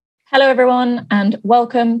Hello, everyone, and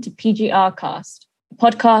welcome to PGR Cast, a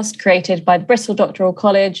podcast created by the Bristol Doctoral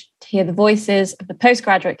College to hear the voices of the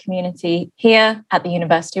postgraduate community here at the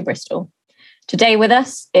University of Bristol. Today with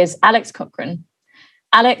us is Alex Cochrane.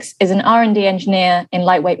 Alex is an R&D engineer in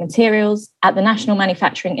lightweight materials at the National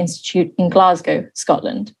Manufacturing Institute in Glasgow,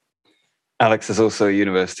 Scotland. Alex is also a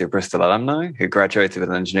University of Bristol alumni who graduated with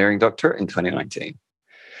an engineering doctorate in 2019.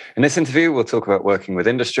 In this interview, we'll talk about working with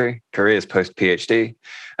industry, careers post-PhD,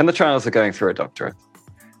 and the trials of going through a doctorate.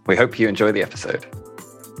 We hope you enjoy the episode.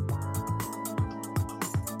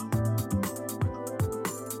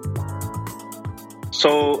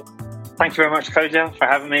 So, thank you very much, Claudia, for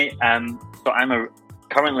having me. I'm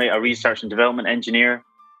currently a research and development engineer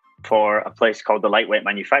for a place called the Lightweight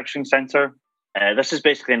Manufacturing Centre. This is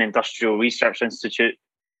basically an industrial research institute,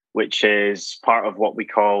 which is part of what we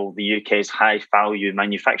call the UK's high-value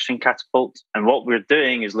manufacturing catapult. And what we're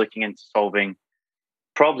doing is looking into solving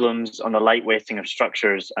problems on the lightweighting of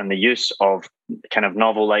structures and the use of kind of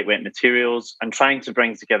novel lightweight materials and trying to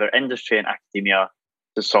bring together industry and academia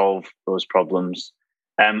to solve those problems.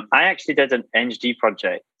 I actually did an NGD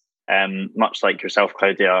project, much like yourself,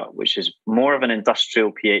 Claudia, which is more of an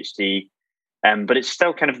industrial PhD. But it's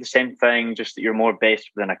still kind of the same thing, just that you're more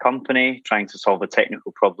based within a company, trying to solve a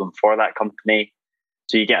technical problem for that company.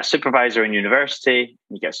 So you get a supervisor in university,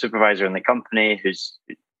 you get a supervisor in the company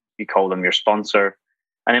you call them your sponsor.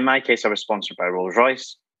 And in my case, I was sponsored by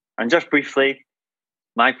Rolls-Royce. And just briefly,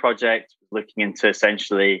 my project was looking into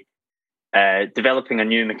essentially developing a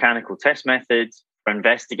new mechanical test method for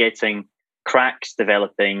investigating cracks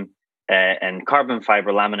developing in carbon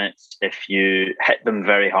fiber laminates if you hit them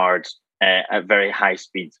very hard at very high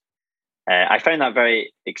speed. I found that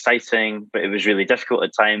very exciting, but it was really difficult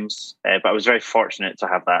at times. But I was very fortunate to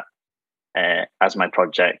have that as my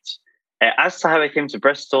project. As to how I came to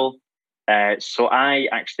Bristol, so I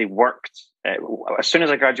actually worked, as soon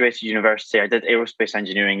as I graduated university, I did aerospace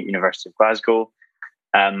engineering at University of Glasgow.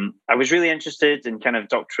 I was really interested in kind of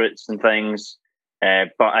doctorates and things,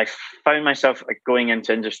 but I found myself going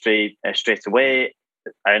into industry straight away.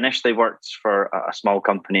 I initially worked for a small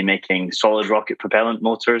company making solid rocket propellant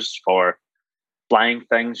motors for flying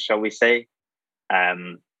things, shall we say.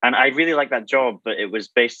 And I really liked that job, but it was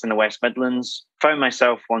based in the West Midlands. Found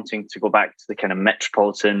myself wanting to go back to the kind of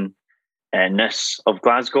metropolitan-ness of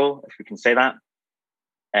Glasgow, if we can say that.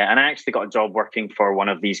 And I actually got a job working for one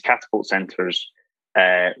of these catapult centres,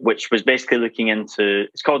 which was basically looking into,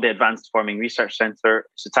 it's called the Advanced Forming Research Centre.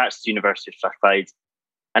 It's attached to the University of Strathclyde.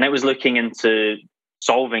 And it was looking into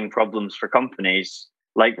solving problems for companies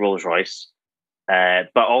like Rolls-Royce,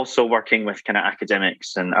 but also working with kind of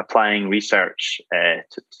academics and applying research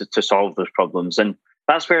to solve those problems. And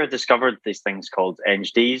that's where I discovered these things called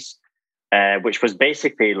NGDs, which was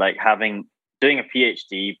basically like doing a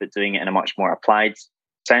PhD, but doing it in a much more applied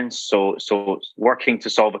sense. So working to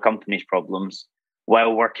solve a company's problems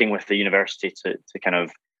while working with the university to kind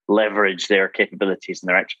of leverage their capabilities and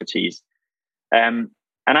their expertise.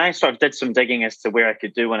 And I sort of did some digging as to where I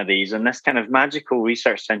could do one of these. And this kind of magical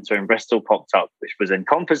research centre in Bristol popped up, which was in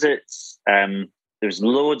composites. There's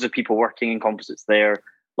loads of people working in composites there,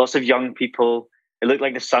 lots of young people. It looked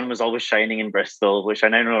like the sun was always shining in Bristol, which I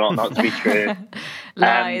now know not to be true.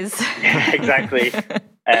 Lies. Yeah, exactly.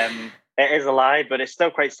 It is a lie, but it's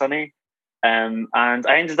still quite sunny. And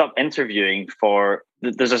I ended up interviewing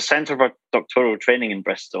there's a centre for doctoral training in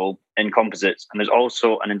Bristol in composites, and there's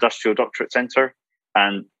also an industrial doctorate centre.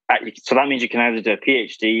 And so that means you can either do a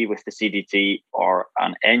PhD with the CDT or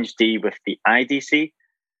an NGD with the IDC.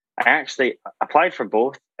 I actually applied for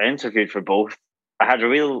both. I interviewed for both. I had a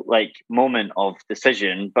real moment of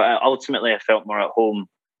decision, but ultimately I felt more at home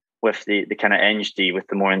with the kind of NGD, with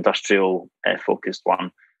the more industrial focused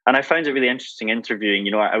one. And I found it really interesting interviewing.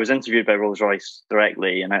 You know, I was interviewed by Rolls-Royce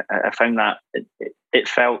directly, and I found that it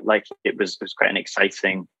felt like it was quite an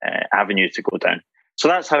exciting avenue to go down. So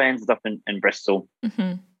that's how I ended up in Bristol.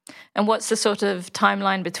 Mm-hmm. And what's the sort of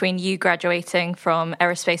timeline between you graduating from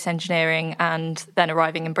aerospace engineering and then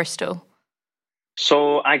arriving in Bristol?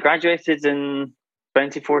 So I graduated in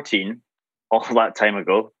 2014, all that time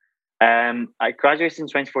ago. I graduated in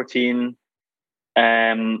 2014,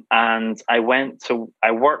 and I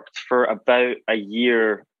worked for about a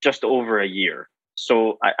year, just over a year.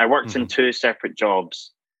 So I worked in two separate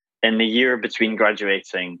jobs in the year between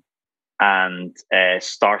graduating and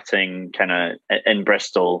starting kind of in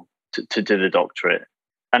Bristol to do the doctorate.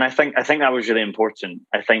 And I think that was really important.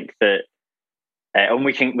 I think that, and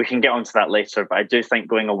we can get onto that later, but I do think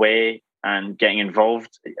going away and getting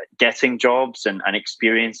involved, getting jobs and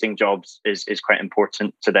experiencing jobs is quite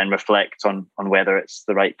important to then reflect on whether it's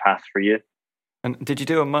the right path for you. And did you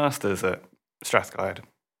do a master's at Strathclyde?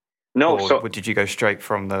 No, or did you go straight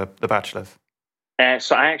from the bachelor's?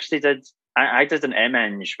 So I actually did. I did an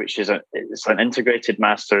MEng, which is it's an integrated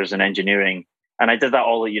master's in engineering, and I did that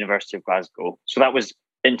all at University of Glasgow. So that was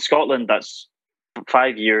in Scotland. That's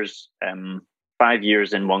 5 years, 5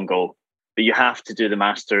 years in one go. But you have to do the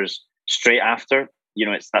master's straight after.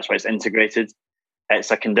 That's why it's integrated.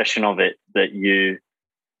 It's a condition of it that you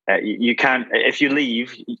can't, if you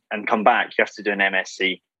leave and come back, you have to do an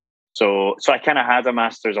MSc. So I kind of had a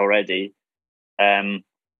master's already, and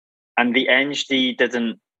the NGD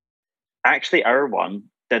didn't. Actually, our one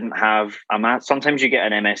didn't have a math. Sometimes you get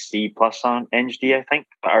an MSc plus an NGD, I think,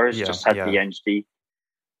 but ours just had the NGD.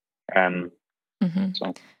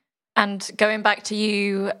 So. And going back to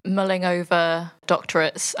you mulling over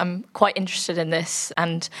doctorates, I'm quite interested in this,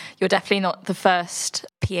 and you're definitely not the first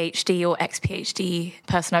PhD or ex-PhD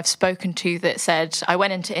person I've spoken to that said, I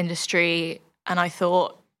went into industry and I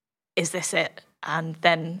thought, is this it? And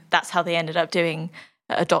then that's how they ended up doing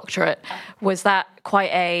a doctorate. Was that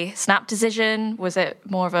quite a snap decision? Was it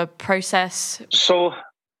more of a process? So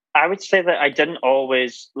I would say that I didn't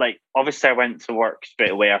always, obviously I went to work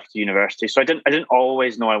straight away after university. So I didn't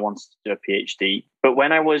always know I wanted to do a PhD. But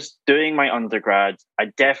when I was doing my undergrad, I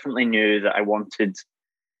definitely knew that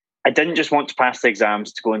I didn't just want to pass the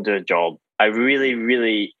exams to go and do a job. I really,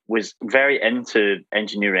 really was very into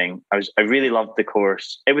engineering. I really loved the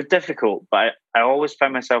course. It was difficult, but I always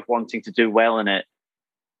found myself wanting to do well in it,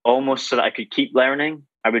 almost so that I could keep learning.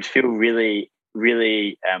 I would feel really,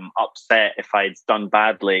 really upset if I'd done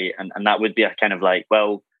badly, and that would be a kind of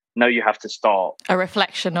well, now you have to stop. A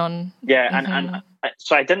reflection on... Yeah, and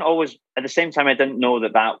so I didn't always, at the same time, I didn't know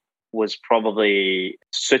that was probably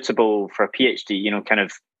suitable for a PhD, kind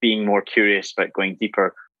of being more curious about going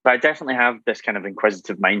deeper. But I definitely have this kind of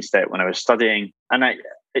inquisitive mindset when I was studying, and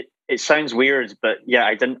it sounds weird, but yeah,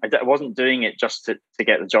 I wasn't doing it just to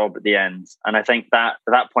get the job at the end. And I think that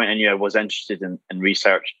at that point I knew I was interested in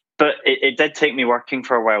research. But it did take me working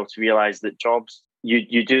for a while to realize that jobs,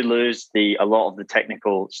 you do lose a lot of the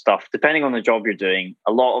technical stuff. Depending on the job you're doing,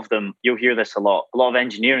 a lot of them, you'll hear this a lot of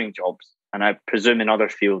engineering jobs, and I presume in other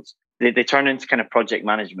fields, they turn into kind of project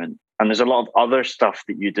management. And there's a lot of other stuff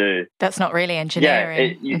that you do. That's not really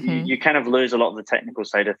engineering. Yeah, you kind of lose a lot of the technical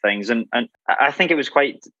side of things. And I think it was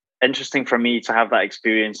quite interesting for me to have that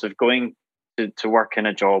experience of going to work in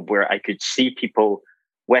a job where I could see people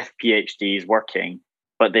with PhDs working,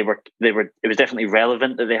 but it was definitely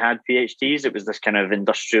relevant that they had PhDs. It was this kind of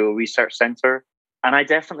industrial research center. And I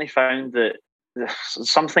definitely found that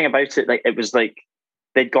something about it, it was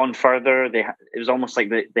they'd gone further. It was almost like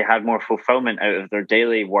they had more fulfillment out of their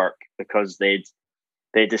daily work because they'd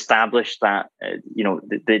established that,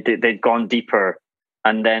 they'd gone deeper,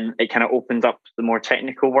 and then it kind of opened up the more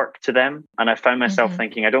technical work to them. And I found myself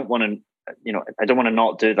thinking, I don't want to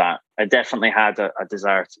not do that. I definitely had a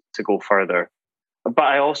desire to go further. But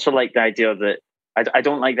I also like the idea that I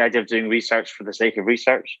don't like the idea of doing research for the sake of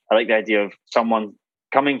research. I like the idea of someone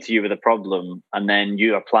coming to you with a problem and then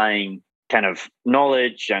you applying kind of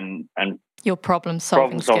knowledge and your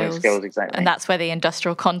problem-solving skills. Exactly. And that's where the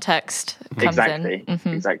industrial context comes in.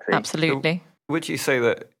 Exactly. Absolutely. So would you say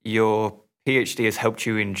that your PhD has helped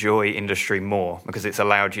you enjoy industry more because it's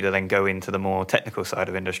allowed you to then go into the more technical side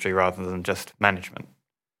of industry rather than just management?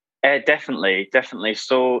 Definitely.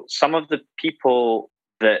 So some of the people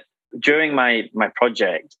that during my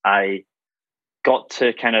project, I got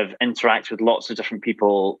to kind of interact with lots of different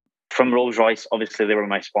people. From Rolls-Royce, obviously they were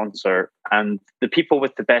my sponsor, and the people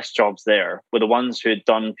with the best jobs there were the ones who had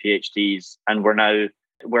done PhDs and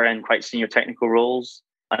were in quite senior technical roles.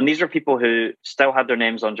 And these were people who still had their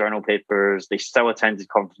names on journal papers, they still attended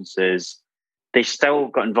conferences, they still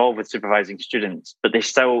got involved with supervising students, but they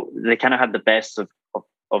kind of had the best of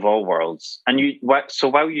all worlds. And so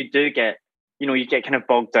while you do get, you get kind of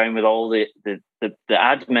bogged down with all the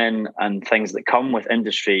admin and things that come with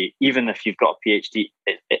industry, even if you've got a PhD,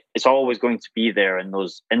 it's always going to be there in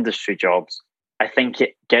those industry jobs. I think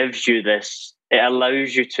it gives you this, it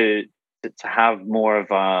allows you to have more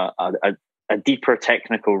of a deeper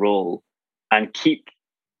technical role and keep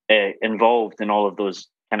involved in all of those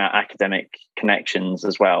kind of academic connections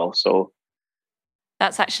as well. So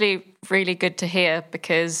that's actually really good to hear,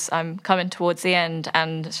 because I'm coming towards the end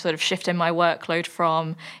and sort of shifting my workload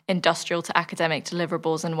from industrial to academic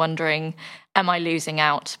deliverables and wondering, am I losing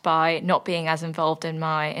out by not being as involved in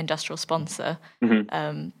my industrial sponsor?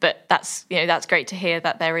 But that's great to hear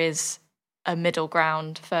that there is a middle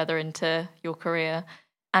ground further into your career.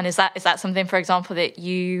 And is that something, for example, that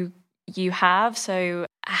you have? So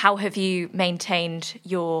how have you maintained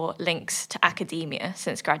your links to academia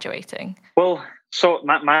since graduating? Well, so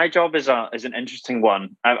my job is an interesting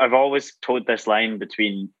one. I've always toed this line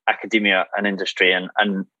between academia and industry,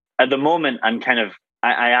 and at the moment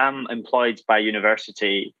I am employed by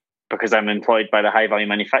university because I'm employed by the High Value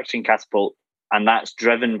Manufacturing Catapult, and that's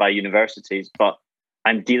driven by universities. But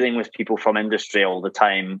I'm dealing with people from industry all the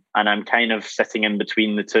time, and I'm kind of sitting in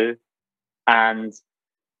between the two. And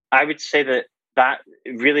I would say that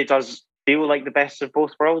really does feel like the best of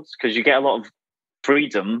both worlds, because you get a lot of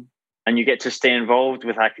freedom and you get to stay involved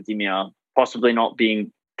with academia, possibly not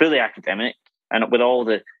being fully academic. And with all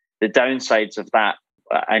the downsides of that,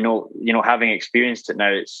 I know, having experienced it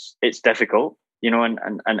now, it's difficult,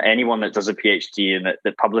 and anyone that does a PhD and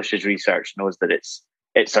that publishes research knows that it's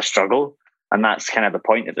a struggle, and that's kind of the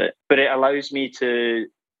point of it. But it allows me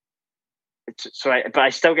but I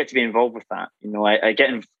still get to be involved with that. I get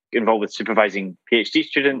involved with supervising PhD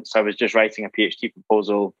students. I was just writing a PhD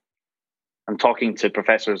proposal. I'm talking to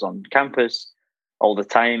professors on campus all the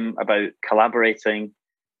time about collaborating,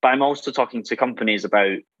 but I'm also talking to companies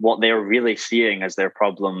about what they're really seeing as their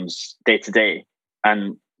problems day to day.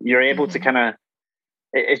 And you're able to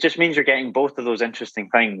it just means you're getting both of those interesting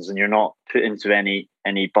things, and you're not put into any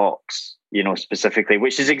box, specifically,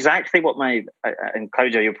 which is exactly what and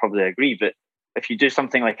Claudia, you'll probably agree, but if you do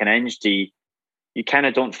something like an NGD, you kind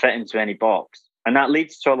of don't fit into any box. And that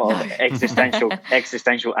leads to a lot of existential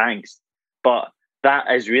angst. But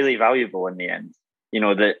that is really valuable in the end,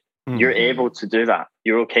 that you're able to do that.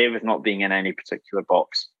 You're okay with not being in any particular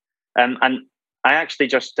box. And I actually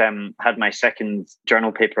just had my second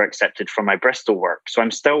journal paper accepted for my Bristol work. So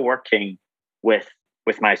I'm still working with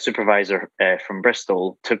my supervisor from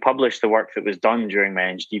Bristol to publish the work that was done during my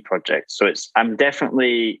NGD project. So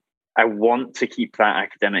I want to keep that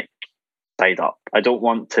academic side up. I don't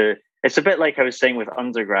want to, it's a bit like I was saying with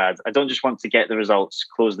undergrad. I don't just want to get the results,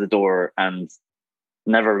 close the door, and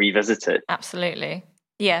never revisit it. Absolutely.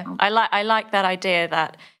 Yeah, I like that idea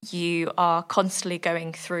that you are constantly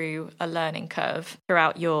going through a learning curve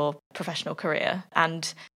throughout your professional career.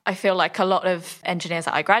 And I feel like a lot of engineers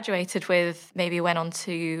that I graduated with maybe went on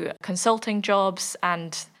to consulting jobs,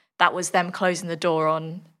 and that was them closing the door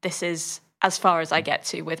on, this is as far as I get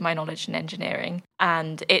to with my knowledge in engineering.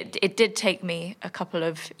 And it did take me a couple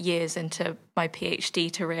of years into my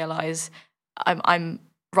PhD to realise I'm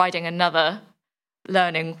riding another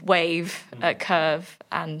learning wave curve,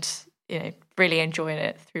 and really enjoying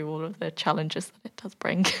it through all of the challenges that it does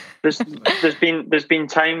bring. There's been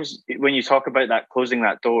times when you talk about that, closing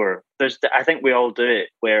that door. I think we all do it,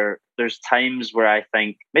 where there's times where I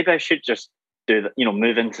think maybe I should just do that,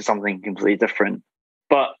 move into something completely different.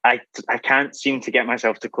 But I can't seem to get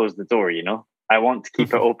myself to close the door. I want to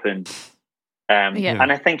keep it open.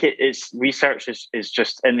 And I think it's research is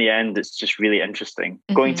just, in the end, it's just really interesting.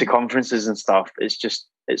 Mm-hmm. Going to conferences and stuff,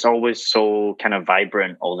 it's always so kind of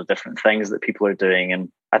vibrant, all the different things that people are doing. And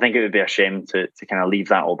I think it would be a shame to kind of leave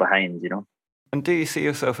that all behind, And do you see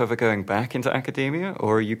yourself ever going back into academia,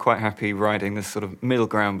 or are you quite happy riding this sort of middle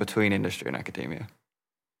ground between industry and academia?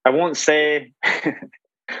 I won't say.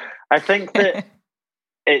 I think that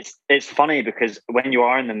it's funny, because when you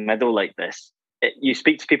are in the middle like this, you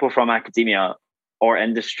speak to people from academia or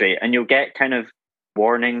industry, and you'll get kind of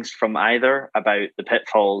warnings from either about the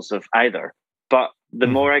pitfalls of either. But the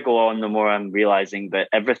more I go on, the more I'm realizing that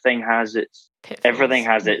everything has its pitfalls. Everything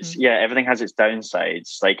has its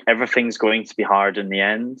downsides. Like, everything's going to be hard in the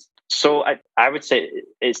end. So I would say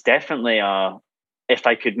it's definitely if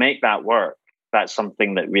I could make that work, that's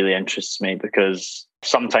something that really interests me, because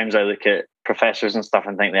sometimes I look at professors and stuff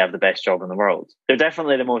and think they have the best job in the world. They're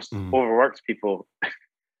definitely the most overworked people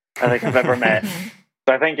I think I've ever met.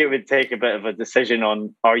 So I think it would take a bit of a decision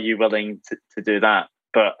on, are you willing to do that?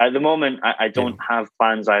 But at the moment, I don't have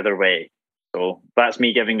plans either way. So that's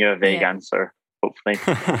me giving you a vague answer, hopefully.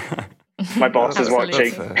 My boss is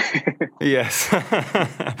watching. Yes.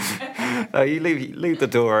 You leave the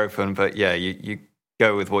door open, but you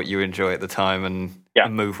go with what you enjoy at the time and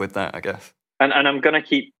move with that, I guess. And I'm going to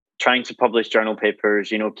keep trying to publish journal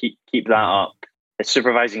papers, keep that up,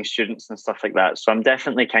 supervising students and stuff like that. So I'm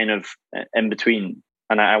definitely kind of in between,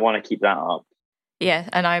 and I want to keep that up. Yeah,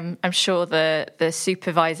 and I'm sure the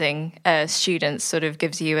supervising students sort of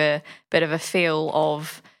gives you a bit of a feel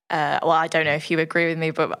of, I don't know if you agree with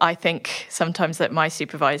me, but I think sometimes that my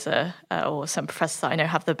supervisor or some professors that I know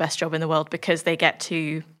have the best job in the world, because they get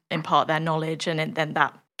to impart their knowledge, and then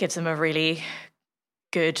that gives them a really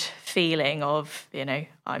good feeling of,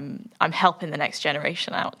 I'm helping the next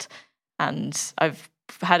generation out. And I've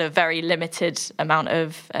had a very limited amount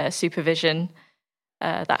of supervision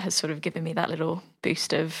that has sort of given me that little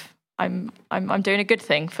boost of I'm doing a good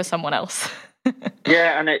thing for someone else.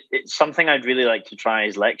 Yeah, and it's something I'd really like to try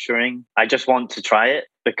is lecturing. I just want to try it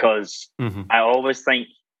because I always think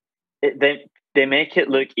they make it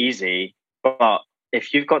look easy, but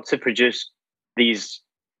if you've got to produce these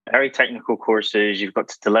very technical courses, you've got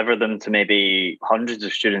to deliver them to maybe hundreds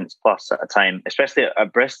of students plus at a time, especially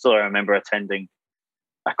at Bristol. I remember attending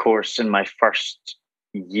a course in my first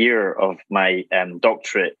year of my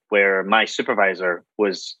doctorate where my supervisor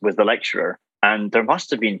was the lecturer, and there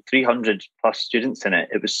must have been 300 plus students in it.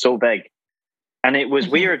 It was so big. And it was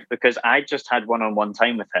weird because I just had one-on-one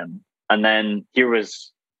time with him. And then here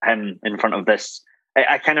was him in front of this.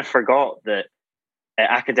 I kind of forgot that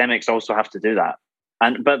academics also have to do that.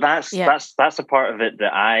 But that's a part of it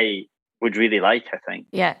that I would really like, I think.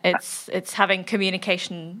 Yeah, it's having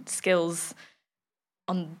communication skills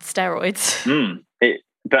on steroids.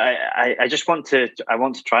 But I just want to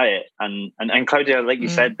try it. And Claudia, like you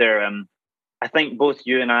said there, I think both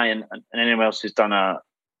you and I and anyone else who's done a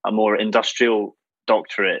more industrial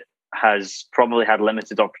doctorate has probably had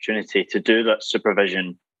limited opportunity to do that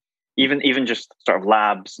supervision, even just sort of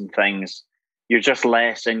labs and things. You're just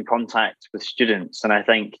less in contact with students. And I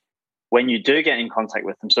think when you do get in contact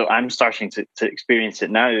with them, so I'm starting to experience it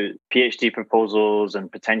now, PhD proposals and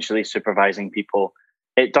potentially supervising people,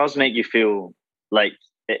 it does make you feel like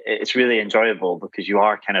it's really enjoyable because you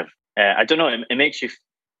are kind of, I don't know, it makes you,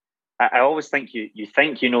 I always think you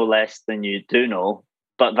think you know less than you do know,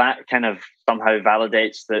 but that kind of somehow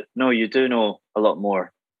validates that, no, you do know a lot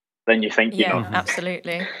more than you think you know. Yeah,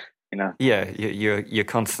 absolutely. You know? Yeah, you're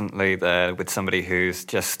constantly there with somebody who's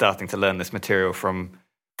just starting to learn this material from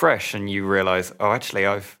fresh, and you realise, oh, actually,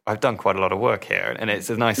 I've done quite a lot of work here, and it's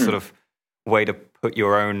a nice sort of way to put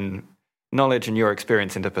your own knowledge and your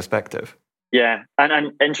experience into perspective. Yeah,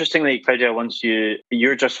 and interestingly, Claudia, once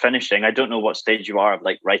you're just finishing, I don't know what stage you are of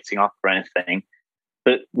like writing up or anything,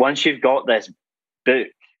 but once you've got this book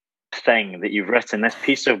thing that you've written, this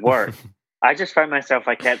piece of work. I just found myself,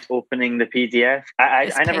 I kept opening the PDF.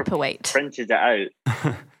 I never printed it out.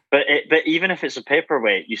 But even if it's a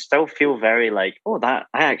paperweight, you still feel very like, oh, that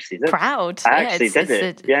I actually did. Proud. I actually did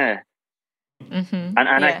it. Yeah. Mm-hmm.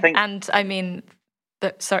 And I think... And I mean,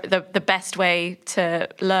 the best way to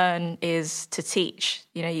learn is to teach.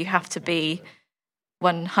 You know, you have to be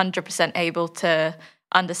 100% able to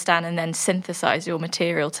understand and then synthesize your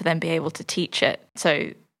material to then be able to teach it. So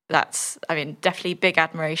that's, I mean, definitely big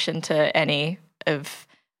admiration to any of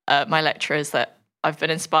my lecturers that I've been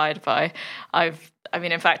inspired by.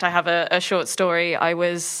 In fact, I have a short story. I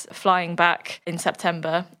was flying back in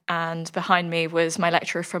September, and behind me was my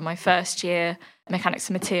lecturer from my first year mechanics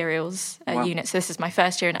and materials unit. So this is my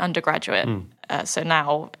first year in undergraduate. So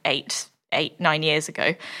now 9 years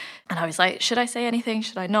ago. And I was like, should I say anything?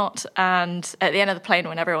 Should I not? And at the end of the plane,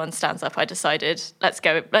 when everyone stands up, I decided, let's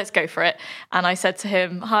go for it. And I said to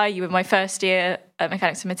him, hi, you were my first year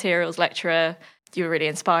mechanics and materials lecturer. You were really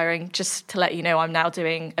inspiring. Just to let you know, I'm now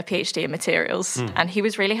doing a PhD in materials. And he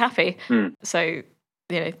was really happy. So, you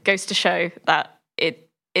know, goes to show that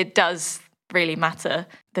it does really matter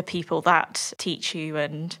the people that teach you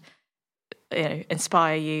and, you know,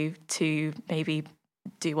 inspire you to maybe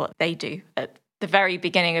do what they do at the very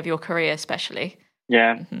beginning of your career, especially.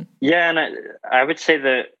 Yeah. Yeah. And I would say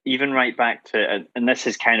that even right back to, and this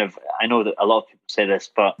is kind of, I know that a lot of people say this,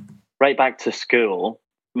 but right back to school,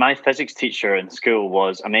 my physics teacher in school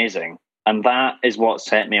was amazing. And that is what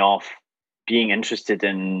set me off being interested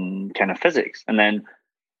in kind of physics. And then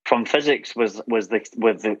from physics was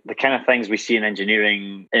the kind of things we see in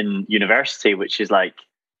engineering in university, which is like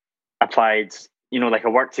applied, you know, like a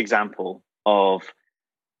worked example of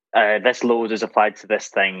this load is applied to this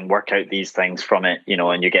thing, work out these things from it, you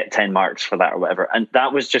know, and you get 10 marks for that or whatever. And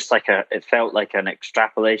that was just like it felt like an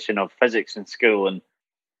extrapolation of physics in school.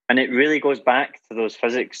 And it really goes back to those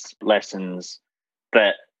physics lessons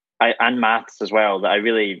and maths as well, that I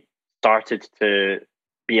really started to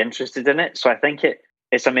be interested in it. So I think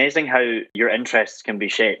it's amazing how your interests can be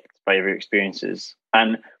shaped by your experiences.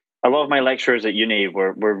 And a lot of my lecturers at uni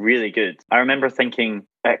were really good. I remember thinking,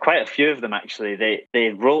 quite a few of them actually, they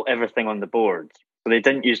wrote everything on the board. So they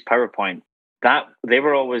didn't use PowerPoint. That they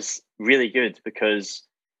were always really good because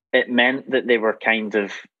it meant that they were kind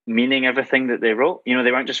of meaning everything that they wrote. You know,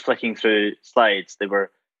 they weren't just flicking through slides.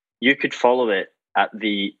 You could follow it at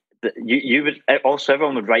you would also,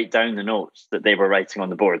 everyone would write down the notes that they were writing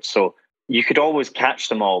on the board. So you could always catch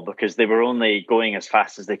them all because they were only going as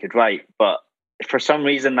fast as they could write. But for some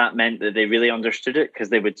reason, that meant that they really understood it because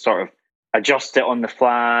they would sort of adjust it on the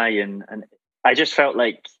fly. And I just felt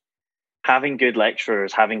like having good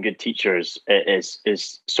lecturers, having good teachers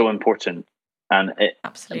is so important. And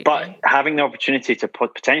Absolutely. But having the opportunity to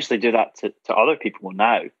potentially do that to other people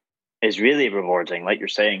now is really rewarding, like you're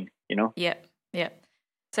saying, you know? Yeah.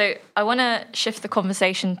 So I want to shift the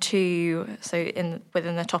conversation within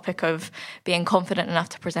the topic of being confident enough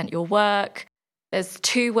to present your work. There's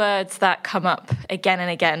two words that come up again and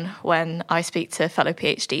again when I speak to fellow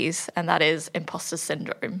PhDs, and that is imposter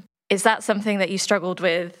syndrome. Is that something that you struggled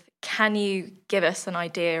with? Can you give us an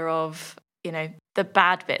idea of, the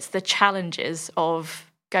bad bits, the challenges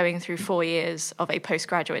of going through 4 years of a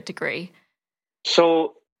postgraduate degree?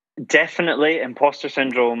 So definitely imposter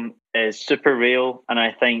syndrome is super real. And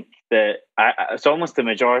I think that it's almost the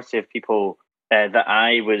majority of people when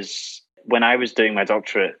I was doing my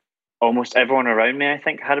doctorate, almost everyone around me, I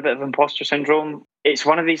think, had a bit of imposter syndrome. It's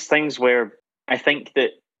one of these things where I think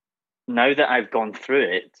that now that I've gone through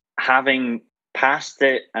it, having passed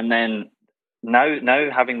it, and then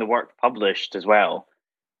now having the work published as well,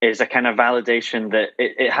 is a kind of validation that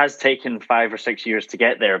it has taken 5 or 6 years to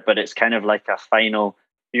get there, but it's kind of like a final,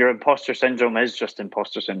 your imposter syndrome is just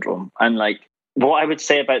imposter syndrome. And like, what I would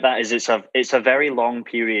say about that is it's a very long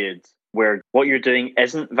period where what you're doing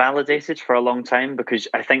isn't validated for a long time, because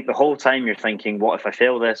I think the whole time you're thinking, what if I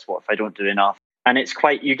fail this? What if I don't do enough? And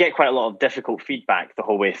you get quite a lot of difficult feedback the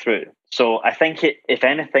whole way through. So I think if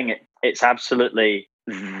anything, it's absolutely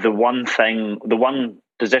the one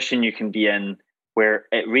position you can be in where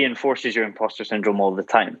it reinforces your imposter syndrome all the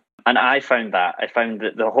time. And I found that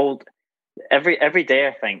the whole, every day,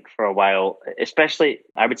 I think for a while, especially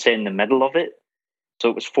I would say in the middle of it. So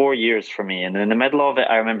it was 4 years for me. And in the middle of it,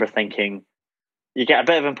 I remember thinking, you get a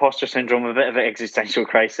bit of imposter syndrome, a bit of an existential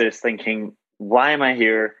crisis, thinking, why am I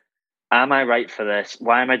here? Am I right for this?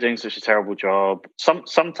 Why am I doing such a terrible job?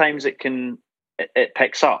 Sometimes it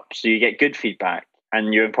picks up. So you get good feedback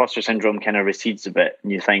and your imposter syndrome kind of recedes a bit.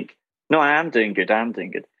 And you think, no, I am doing good.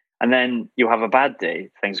 And then you'll have a bad day.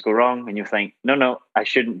 Things go wrong and you think, no, I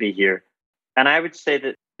shouldn't be here. And I would say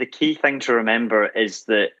that the key thing to remember is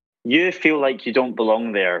that you feel like you don't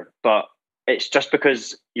belong there, but it's just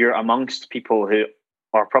because you're amongst people who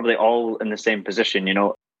are probably all in the same position.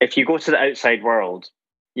 If you go to the outside world,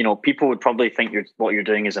 people would probably think what you're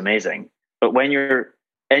doing is amazing. But when you're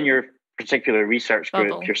in your particular research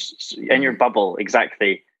group, you're in your bubble,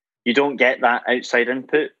 exactly, you don't get that outside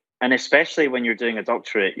input. And especially when you're doing a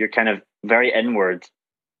doctorate, you're kind of very inward,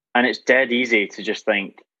 and it's dead easy to just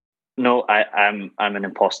think, no, I'm an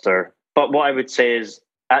imposter. But what I would say is,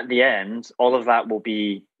 at the end, all of that will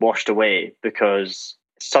be washed away, because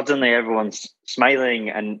suddenly everyone's smiling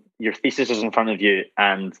and your thesis is in front of you,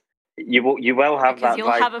 and you will have because that.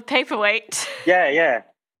 You'll have a paperweight. Yeah.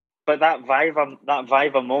 But that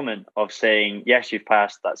viva moment of saying, yes, you've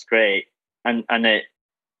passed, that's great, and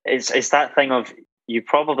it's that thing of, you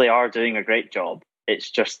probably are doing a great job. It's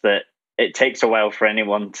just that it takes a while for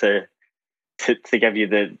anyone to give you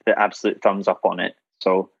the absolute thumbs up on it.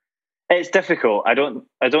 So it's difficult. I don't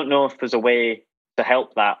know if there's a way to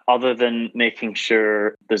help that other than making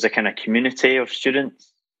sure there's a kind of community of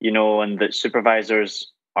students, and that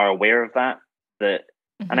supervisors are aware of that.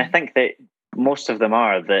 And I think that most of them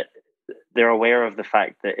are, that they're aware of the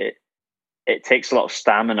fact that it takes a lot of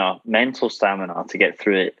stamina, mental stamina, to get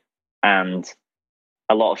through it, and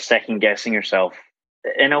a lot of second guessing yourself.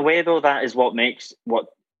 In a way, though, that is why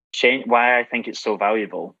I think it's so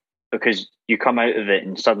valuable, because you come out of it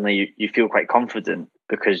and suddenly you feel quite confident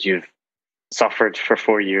because you've suffered for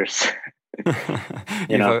 4 years.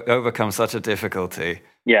 You've overcome such a difficulty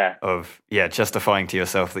of justifying to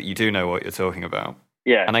yourself that you do know what you're talking about.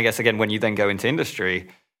 Yeah. And I guess, again, when you then go into industry,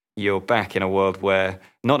 you're back in a world where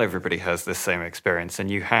not everybody has this same experience,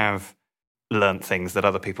 and you have learnt things that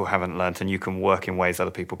other people haven't learnt, and you can work in ways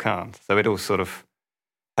other people can't. So it all sort of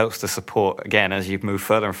helps to support, again, as you've moved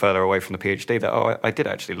further and further away from the PhD, that, I did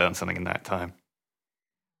actually learn something in that time.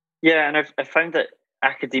 Yeah, and I found that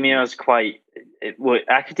academia is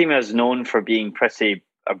known for being pretty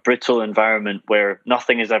a brutal environment where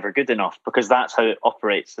nothing is ever good enough, because that's how it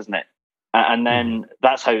operates, isn't it? And then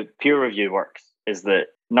that's how peer review works, is that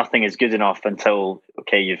nothing is good enough until,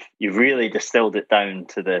 you've really distilled it down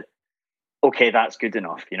to the, that's good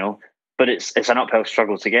enough, But it's an uphill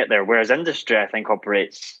struggle to get there. Whereas industry, I think,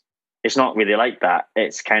 operates, it's not really like that.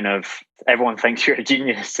 It's kind of, everyone thinks you're a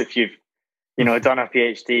genius if you've, done a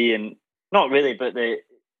PhD, and not really, but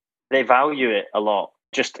they value it a lot,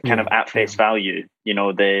 just kind of at face value.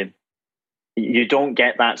 You don't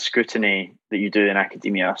get that scrutiny that you do in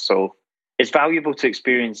academia. So it's valuable to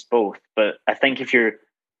experience both. But I think if you're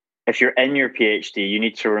in your PhD, you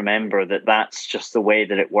need to remember that that's just the way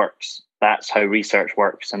that it works. that's how research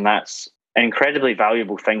works, and that's an incredibly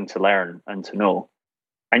valuable thing to learn and to know.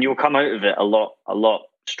 And you'll come out of it a lot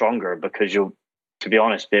stronger, because you'll, to be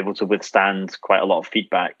honest, be able to withstand quite a lot of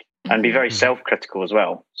feedback and be very self-critical as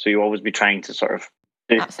well. So you'll always be trying to sort of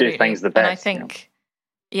do things the best. And I think,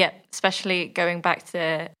 especially going back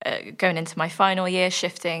to going into my final year,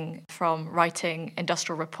 shifting from writing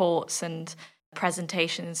industrial reports and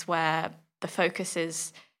presentations where the focus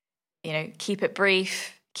is, keep it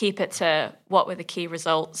brief, keep it to what were the key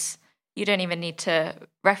results. You don't even need to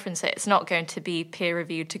reference it. It's not going to be peer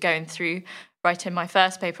reviewed to going through writing my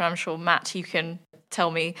first paper. I'm sure, Matt, you can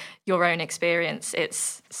tell me your own experience.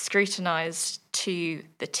 It's scrutinized to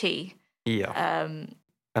the T. Yeah.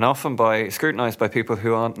 And often scrutinized by people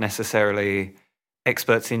who aren't necessarily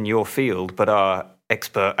experts in your field, but are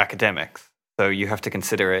expert academics. So you have to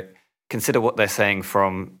consider what they're saying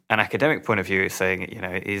from an academic point of view, saying,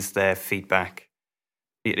 is their feedback,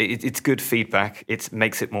 it's good feedback. It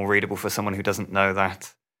makes it more readable for someone who doesn't know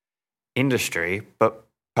that industry, but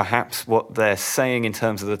perhaps what they're saying in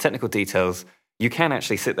terms of the technical details, you can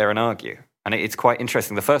actually sit there and argue. And it's quite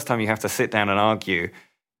interesting. The first time you have to sit down and argue,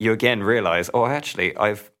 you again realize, actually,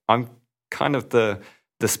 I'm kind of the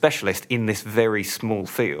specialist in this very small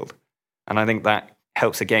field. And I think that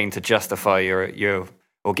helps again to justify your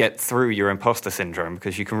or get through your imposter syndrome,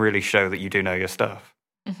 because you can really show that you do know your stuff.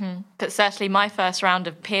 Mm-hmm. But certainly my first round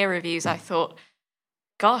of peer reviews, I thought,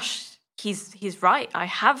 gosh, he's right. I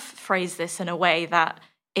have phrased this in a way that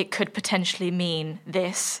it could potentially mean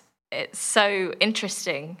this. It's so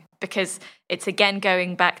interesting, because it's again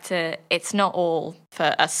going back to, it's not all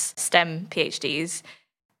for us STEM PhDs.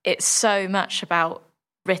 It's so much about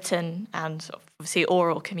written and obviously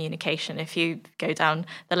oral communication if you go down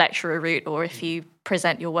the lecturer route, or if you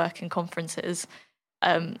present your work in conferences.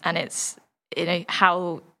 And it's,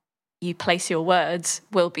 how you place your words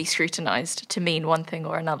will be scrutinized to mean one thing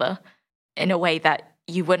or another in a way that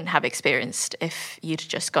you wouldn't have experienced if you'd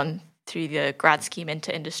just gone through the grad scheme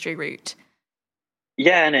into industry route.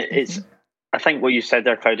 Yeah, and it's, I think what you said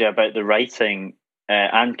there, Claudia, about the writing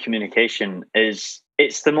and communication it's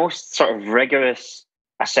the most sort of rigorous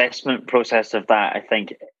assessment process of that, I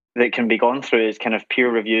think, that can be gone through is kind of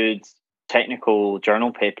peer-reviewed technical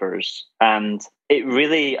journal papers. And it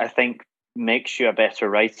really, I think, makes you a better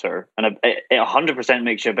writer, and it 100%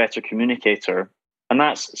 makes you a better communicator. And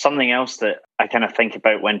that's something else that I kind of think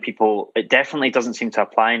about when people, it definitely doesn't seem to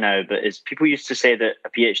apply now, but is people used to say that a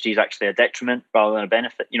PhD is actually a detriment rather than a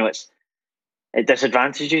benefit. It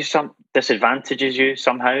disadvantages you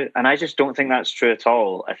somehow. And I just don't think that's true at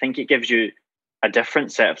all. I think it gives you a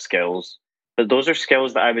different set of skills, but those are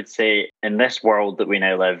skills that I would say in this world that we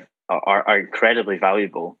now live are incredibly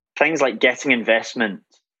valuable. Things like getting investment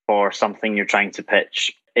for something you're trying to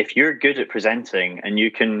pitch. If you're good at presenting and you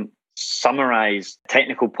can summarize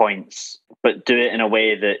technical points, but do it in a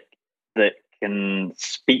way that can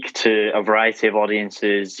speak to a variety of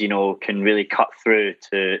audiences, can really cut through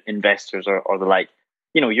to investors or the like,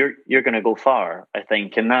 you're going to go far, I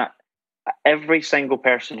think. And that every single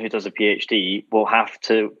person who does a PhD will have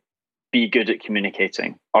to be good at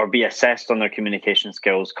communicating or be assessed on their communication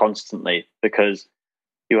skills constantly, because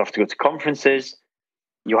you have to go to conferences,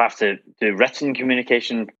 you have to do written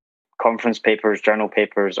communication, conference papers, journal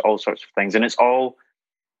papers, all sorts of things. And it's all,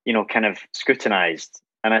 kind of scrutinized.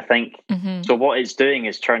 And I think, so what it's doing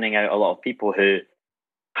is churning out a lot of people who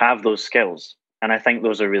have those skills. And I think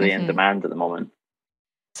those are really in demand at the moment.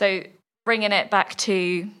 So bringing it back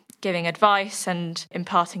to giving advice and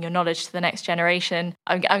imparting your knowledge to the next generation,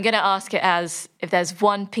 I'm going to ask it as, if there's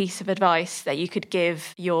one piece of advice that you could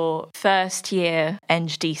give your first year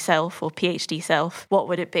NGD self or PhD self, what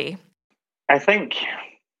would it be? I think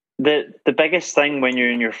the biggest thing when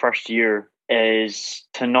you're in your first year is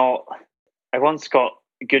to not... I once got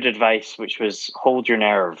good advice, which was hold your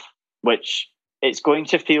nerve, which it's going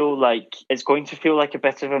to feel like a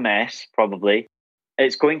bit of a mess, probably.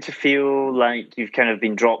 It's going to feel like you've kind of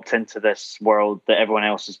been dropped into this world that everyone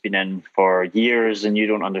else has been in for years and you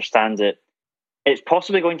don't understand it. It's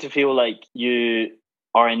possibly going to feel like you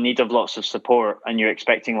are in need of lots of support and you're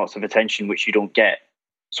expecting lots of attention, which you don't get.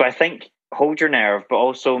 So I think hold your nerve, but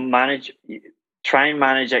also try and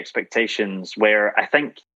manage expectations, where I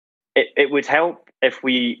think it would help if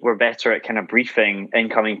we were better at kind of briefing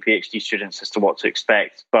incoming PhD students as to what to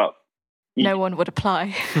expect, but no one would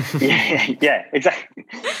apply. yeah, exactly.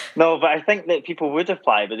 No, but I think that people would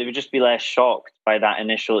apply, but they would just be less shocked by that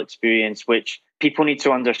initial experience, which people need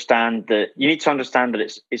to understand that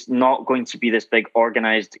it's not going to be this big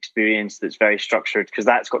organized experience that's very structured, because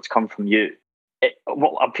that's got to come from you.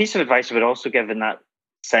 A piece of advice I would also give in that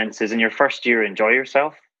sense is, in your first year, enjoy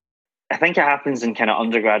yourself. I think it happens in kind of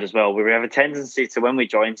undergrad as well, where we have a tendency to, when we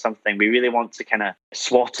join something, we really want to kind of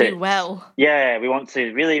swat it. Do well. Yeah, we want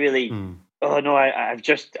to really, oh no, I've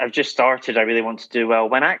just started. I really want to do well.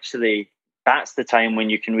 When actually, that's the time when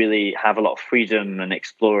you can really have a lot of freedom and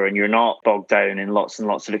explore, and you're not bogged down in lots and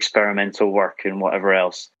lots of experimental work and whatever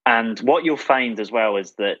else. And what you'll find as well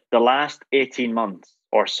is that the last 18 months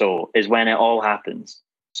or so is when it all happens.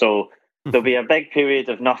 So there'll be a big period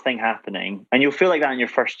of nothing happening, and you'll feel like that in your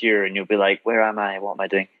first year, and you'll be like, where am I? What am I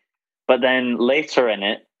doing? But then later in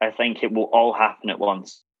it, I think it will all happen at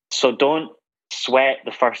once. So don't sweat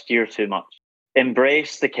the first year too much.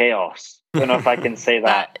 Embrace the chaos. I don't know if I can say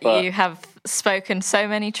that. But you have spoken so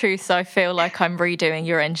many truths, I feel like I'm redoing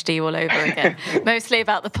your NGD all over again. Mostly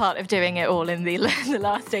about the part of doing it all in the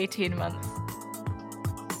last 18 months.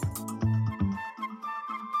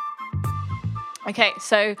 Okay,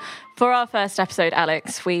 so for our first episode,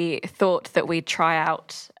 Alex, we thought that we'd try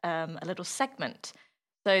out a little segment.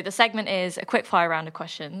 So the segment is a quick fire round of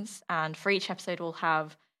questions, and for each episode we'll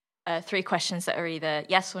have 3 questions that are either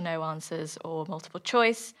yes or no answers or multiple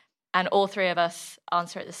choice, and all 3 of us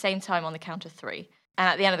answer at the same time on the count of 3. And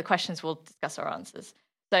at the end of the questions, we'll discuss our answers.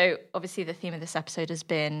 So obviously the theme of this episode has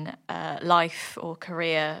been life or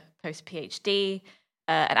career post-PhD.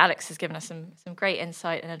 And Alex has given us some great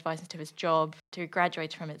insight and advice into his job to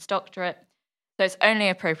graduate from its doctorate. So it's only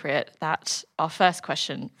appropriate that our first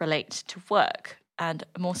question relates to work, and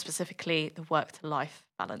more specifically, the work-to-life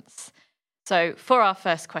balance. So for our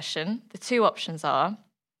first question, the 2 options are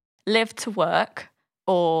live to work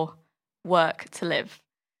or work to live.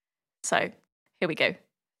 So here we go.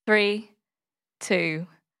 3, 2,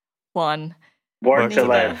 1. Work to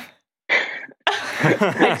live.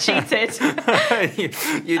 I cheated.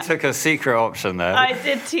 you took a secret option there. I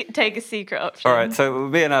did take a secret option. All right, so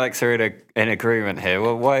me and Alex are in agreement here.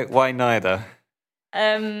 Well, why neither?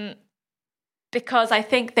 Because I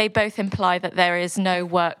think they both imply that there is no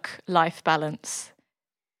work-life balance.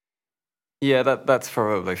 Yeah, that's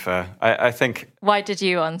probably fair. I think... Why did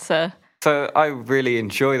you answer? So I really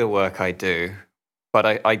enjoy the work I do, but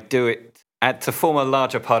I do it to form a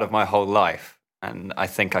larger part of my whole life. And I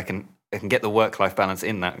think I can get the work-life balance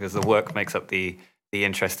in that, because the work makes up the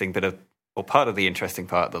interesting bit of, or part of the interesting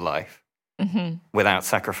part of the life, without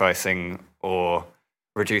sacrificing or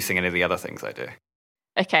reducing any of the other things I do.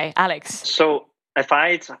 Okay, Alex. So if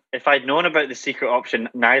I'd known about the secret option,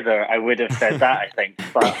 neither, I would have said that, I think.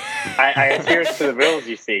 But I adhere to the rules,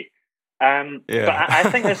 you see. But I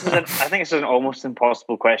think this is an almost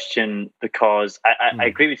impossible question, because I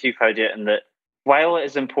agree with you, Claudia, in that while it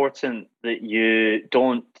is important that you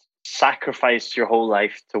don't sacrifice your whole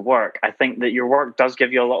life to work, I think that your work does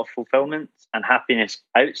give you a lot of fulfillment and happiness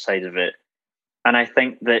outside of it. And I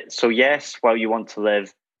think that, so yes, while you want to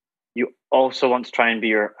live, you also want to try and be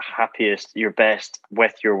your happiest, your best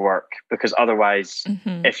with your work, because otherwise,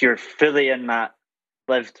 if you're fully in that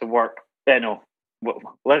live to work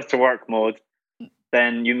mode,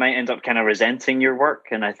 then you might end up kind of resenting your work.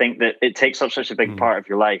 And I think that it takes up such a big part of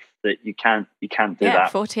your life that you can't do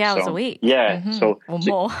that. 40 hours a week. Yeah. Or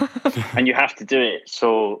more. And you have to do it.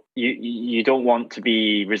 So you don't want to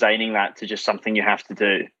be resigning that to just something you have to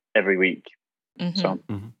do every week.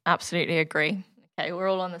 Absolutely agree. Okay, we're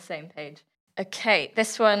all on the same page. Okay,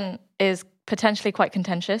 this one is potentially quite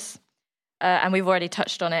contentious, and we've already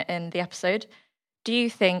touched on it in the episode. Do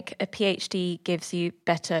you think a PhD gives you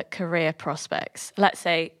better career prospects? Let's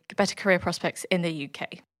say better career prospects in the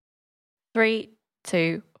UK. 3,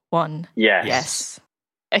 2, 1. Yes.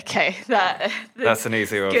 Okay, that's an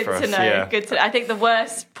easy one for us. Good to know. Yeah. Good to know. I think the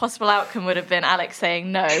worst possible outcome would have been Alex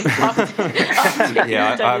saying no. After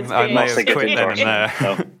I may have quit then and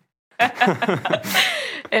there.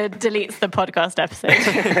 It deletes the podcast episode.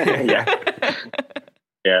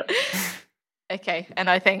 Yeah. Okay, and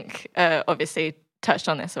I think obviously touched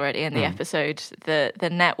on this already in the episode. The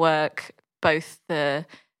network, both the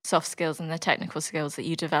soft skills and the technical skills that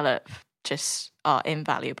you develop, just are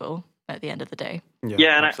invaluable at the end of the day.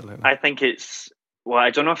 Yeah, and I think I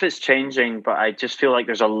don't know if it's changing, but I just feel like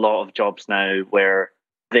there's a lot of jobs now where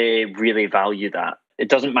they really value that. It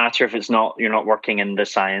doesn't matter if you're not working in the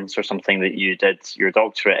science or something that you did your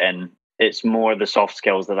doctorate in. It's more the soft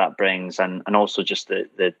skills that brings, and also just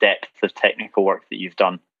the depth of technical work that you've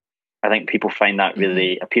done. I think people find that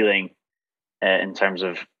really appealing in terms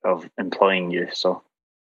of employing you. So,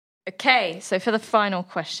 okay, so for the final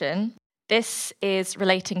question, this is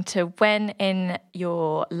relating to when in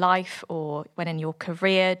your life or when in your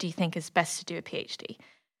career do you think is best to do a PhD?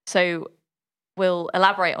 So we'll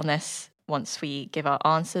elaborate on this once we give our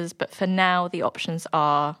answers, but for now the options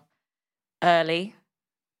are early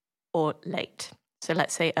or late. So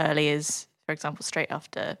let's say early is, for example, straight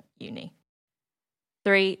after uni.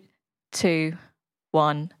 3, 2,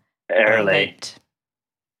 1. Early. Late.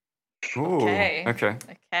 Ooh,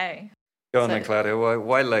 okay. Go on then, Claudia.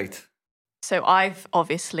 Why late? So I've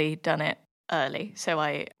obviously done it early. So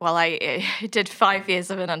I did 5 years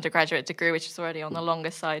of an undergraduate degree, which is already on the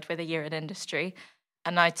longer side, with a year in industry.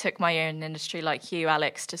 And I took my year in industry, like you,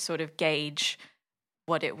 Alex, to sort of gauge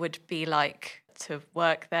what it would be like to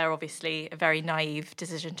work there. Obviously, a very naive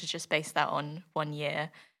decision to just base that on 1 year.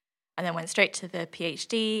 And then went straight to the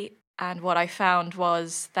PhD. And what I found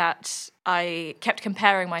was that I kept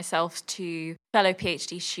comparing myself to fellow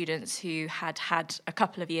PhD students who had had a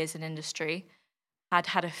couple of years in industry, had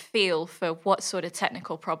had a feel for what sort of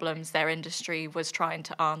technical problems their industry was trying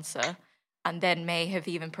to answer, and then may have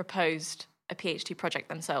even proposed a PhD project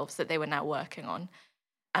themselves that they were now working on.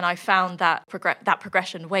 And I found that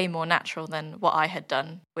progression way more natural than what I had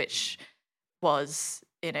done, which was,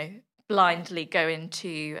 blindly go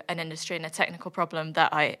into an industry and a technical problem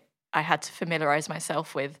that I had to familiarize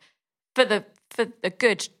myself with for a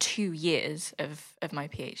good 2 years of my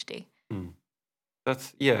PhD.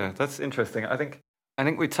 That's interesting. I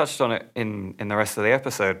think we touched on it in the rest of the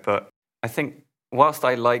episode, but I think whilst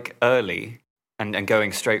I like early and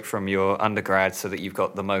going straight from your undergrad so that you've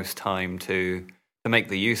got the most time to make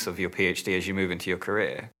the use of your PhD as you move into your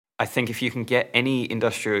career, I think if you can get any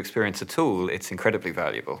industrial experience at all, it's incredibly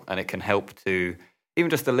valuable, and it can help to,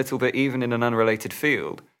 even just a little bit, even in an unrelated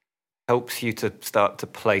field, helps you to start to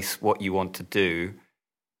place what you want to do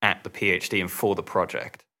at the PhD and for the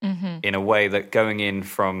project in a way that going in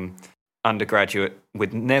from undergraduate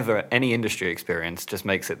with never any industry experience just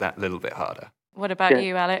makes it that little bit harder. What about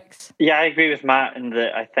you, Alex? Yeah, I agree with Matt in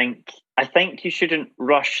that I think you shouldn't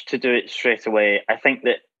rush to do it straight away. I think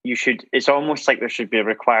that you should, it's almost like there should be a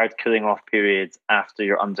required cooling off period after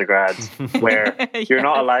your undergrad where you're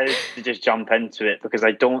not allowed to just jump into it, because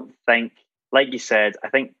I don't think, like you said, I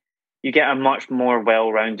think you get a much more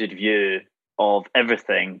well-rounded view of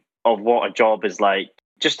everything, of what a job is like,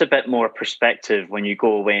 just a bit more perspective when you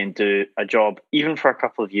go away and do a job, even for a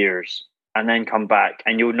couple of years, and then come back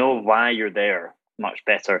and you'll know why you're there much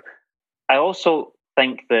better. I also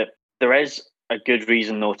think that there is a good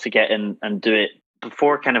reason, though, to get in and do it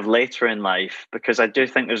before kind of later in life, because I do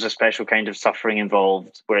think there's a special kind of suffering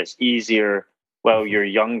involved where it's easier while you're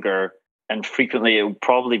younger, and frequently it will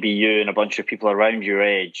probably be you and a bunch of people around your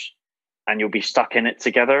age, and you'll be stuck in it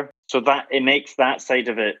together. So that it makes that side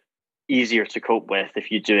of it easier to cope with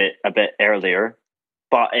if you do it a bit earlier.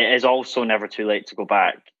 But it is also never too late to go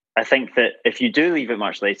back. I think that if you do leave it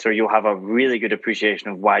much later, you'll have a really good appreciation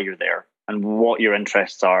of why you're there and what your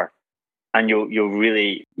interests are. And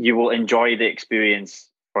you will enjoy the experience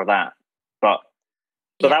for that. But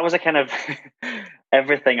so that was a kind of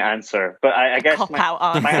everything answer. But I guess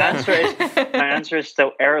my answer is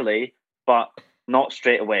still early, but not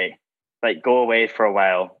straight away. Like, go away for a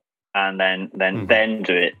while and then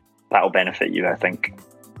do it. That'll benefit you, I think.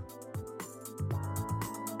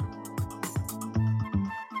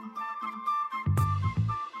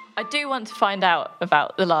 I do want to find out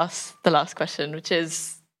about the last question, which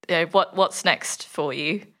is, what's next for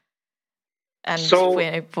you, and so,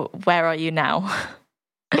 where are you now?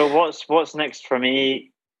 So what's next for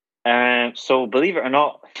me? So believe it or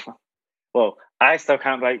not, well, I still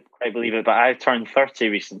can't quite believe it, but I turned 30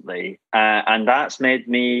 recently, and that's made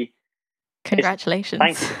me.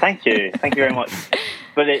 Congratulations! Thank you very much.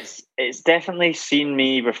 But it's definitely seen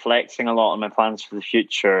me reflecting a lot on my plans for the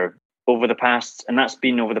future over the past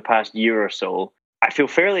year or so. I feel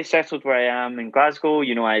fairly settled where I am in Glasgow.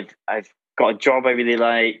 I've got a job I really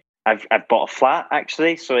like. I've bought a flat,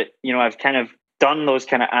 actually, so I've kind of done those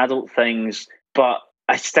kind of adult things, but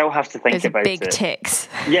I still have to think about it. Big ticks.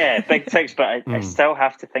 Yeah, big ticks, but I still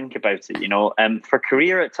have to think about it. For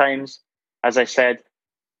career at times, as I said,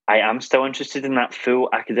 I am still interested in that full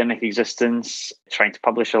academic existence, trying to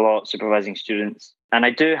publish a lot, supervising students. And I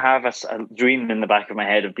do have a dream in the back of my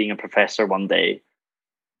head of being a professor one day.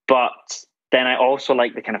 But then I also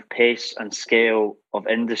like the kind of pace and scale of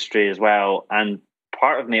industry as well. And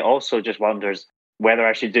part of me also just wonders whether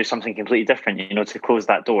I should do something completely different, to close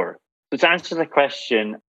that door. So to answer the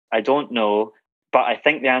question, I don't know, but I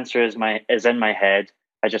think the answer is in my head.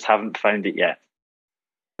 I just haven't found it yet.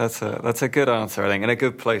 That's a good answer, I think, and a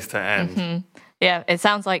good place to end. Mm-hmm. Yeah, it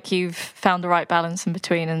sounds like you've found the right balance in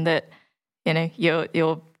between, and that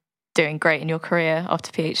you're doing great in your career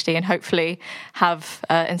after PhD, and hopefully have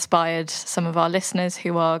inspired some of our listeners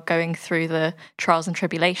who are going through the trials and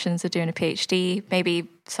tribulations of doing a PhD. Maybe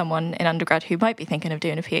someone in undergrad who might be thinking of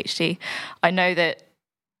doing a PhD. I know that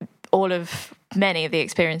many of the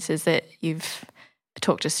experiences that you've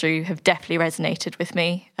talked us through have definitely resonated with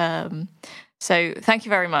me. So thank you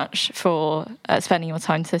very much for spending your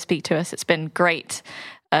time to speak to us. It's been great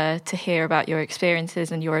to hear about your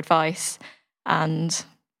experiences and your advice. And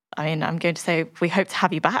I mean, I'm going to say we hope to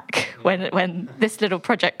have you back when this little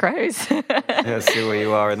project grows. Yeah, see where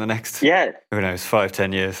you are in the next, who knows,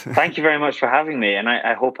 5-10 years. Thank you very much for having me, and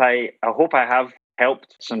I hope I have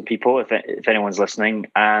helped some people if anyone's listening,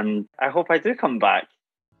 and I hope I do come back.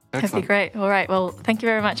 That'd be great. All right. Well, thank you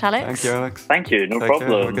very much, Alex. Thank you, Alex. Thank you. No problem.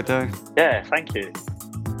 Care. Have a good day. Yeah. Thank you.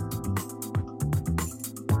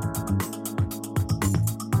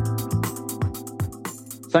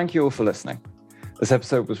 Thank you all for listening. This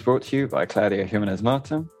episode was brought to you by Claudia Jimenez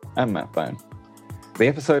Martin and Matt Bone. The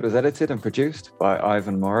episode was edited and produced by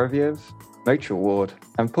Ivan Moraviev, Rachel Ward,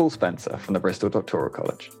 and Paul Spencer from the Bristol Doctoral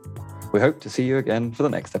College. We hope to see you again for the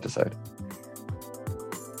next episode.